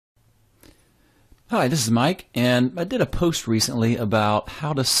Hi, this is Mike, and I did a post recently about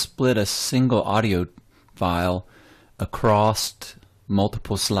how to split a single audio file across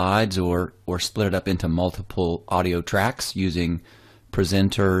multiple slides or split it up into multiple audio tracks using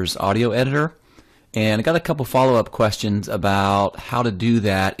Presenter's audio editor. And I got a couple follow-up questions about how to do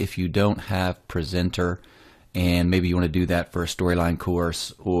that if you don't have Presenter and maybe you want to do that for a storyline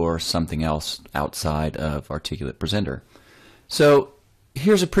course or something else outside of Articulate Presenter. So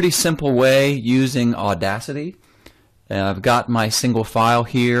here's a pretty simple way using Audacity. I've got my single file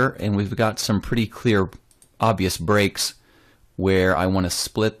here, and we've got some pretty clear, obvious breaks where I want to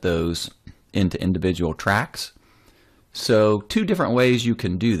split those into individual tracks. So two different ways you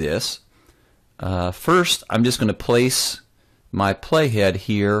can do this. First, I'm just going to place my playhead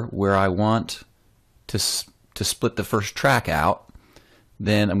here where I want to split the first track out.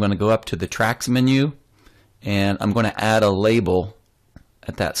 Then I'm going to go up to the Tracks menu, and I'm going to add a label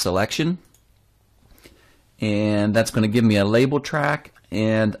at that selection, and that's going to give me a label track,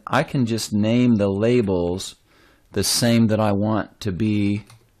 and I can just name the labels the same that I want to be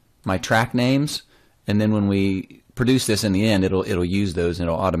my track names, and then when we produce this in the end, it'll use those and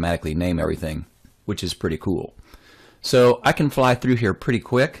it'll automatically name everything, which is pretty cool. So I can fly through here pretty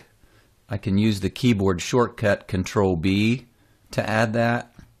quick. I can use the keyboard shortcut Control B to add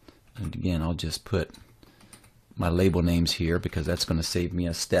that, and again I'll just put my label names here because that's going to save me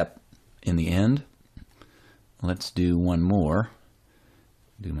a step in the end. Let's do one more.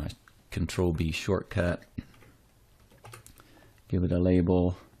 Do my Control B shortcut. Give it a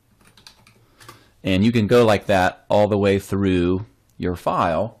label. And you can go like that all the way through your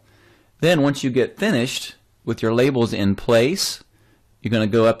file. Then once you get finished with your labels in place, you're going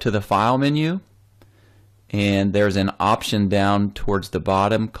to go up to the File menu, and there's an option down towards the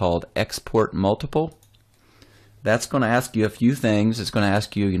bottom called Export Multiple. That's going to ask you a few things. It's going to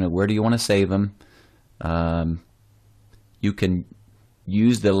ask you, where do you want to save them? You can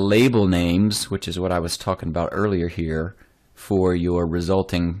use the label names, which is what I was talking about earlier here, for your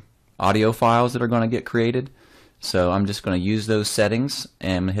resulting audio files that are going to get created. So I'm just going to use those settings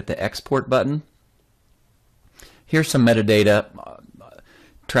and hit the Export button. Here's some metadata.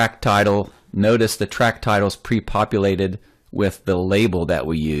 Track title. Notice the track title is pre-populated with the label that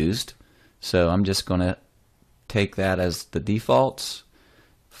we used. So I'm just going to take that as the defaults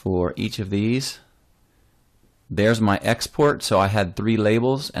for each of these. There's my export, so I had 3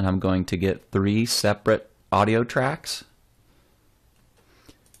 labels, and I'm going to get 3 separate audio tracks.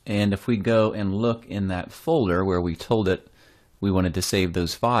 And if we go and look in that folder where we told it we wanted to save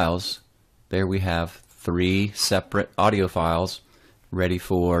those files, there we have 3 separate audio files ready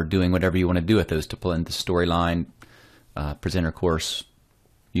for doing whatever you want to do with those, to pull into storyline, presenter course,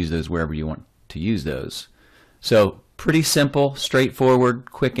 use those wherever you want to use those. So pretty simple,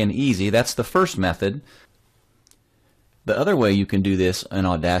 straightforward, quick and easy. That's the first method. The other way you can do this in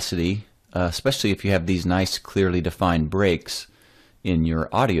Audacity, especially if you have these nice clearly defined breaks in your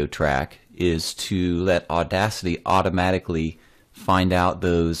audio track, is to let Audacity automatically find out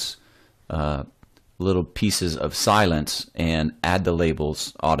those little pieces of silence and add the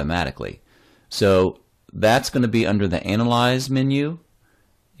labels automatically. So that's going to be under the Analyze menu,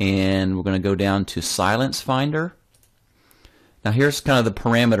 and we're going to go down to Silence Finder. Now here's kind of the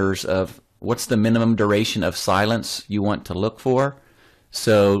parameters of what's the minimum duration of silence you want to look for.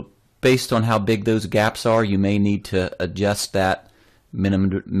 So based on how big those gaps are, you may need to adjust that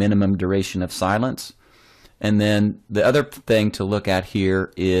minimum duration of silence. And then the other thing to look at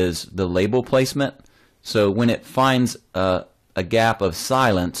here is the label placement. So when it finds a gap of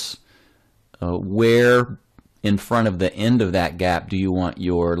silence, where in front of the end of that gap do you want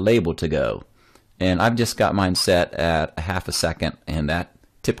your label to go? And I've just got mine set at a ½ second, and that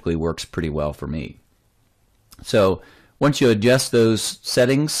typically works pretty well for me. So once you adjust those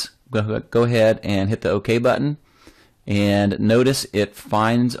settings, go ahead and hit the OK button, and notice it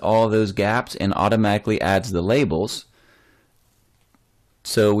finds all those gaps and automatically adds the labels.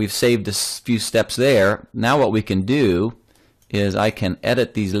 So we've saved a few steps there. Now what we can do is I can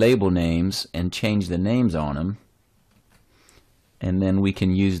edit these label names and change the names on them, and then we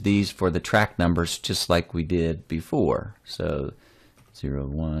can use these for the track numbers just like we did before. So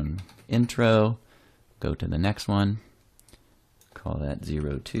 01 intro, go to the next one, call that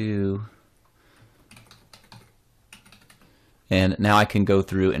 02, and now I can go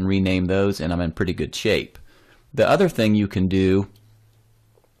through and rename those, and I'm in pretty good shape. The other thing you can do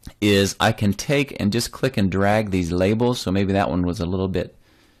is I can take and just click and drag these labels. So maybe that one was a little bit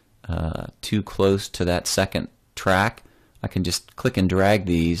too close to that second track. I can just click and drag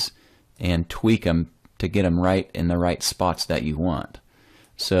these and tweak them to get them right in the right spots that you want.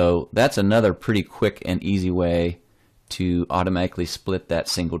 So that's another pretty quick and easy way to automatically split that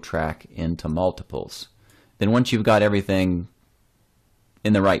single track into multiples. Then once you've got everything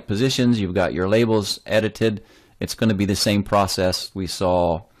in the right positions, you've got your labels edited, it's going to be the same process we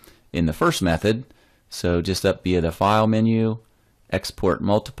saw in the first method. So just up via the File menu, Export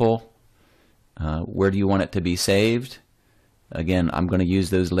Multiple. Where do you want it to be saved? Again, I'm going to use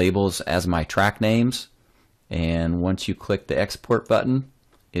those labels as my track names. And once you click the Export button,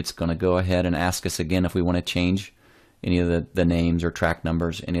 it's going to go ahead and ask us again if we want to change any of the names or track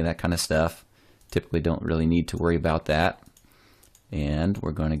numbers, any of that kind of stuff. Typically don't really need to worry about that. And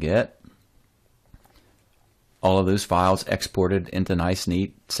we're going to get all of those files exported into nice,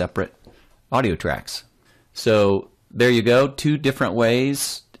 neat, separate audio tracks. So there you go, 2 different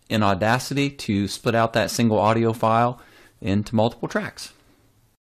ways in Audacity to split out that single audio file into multiple tracks.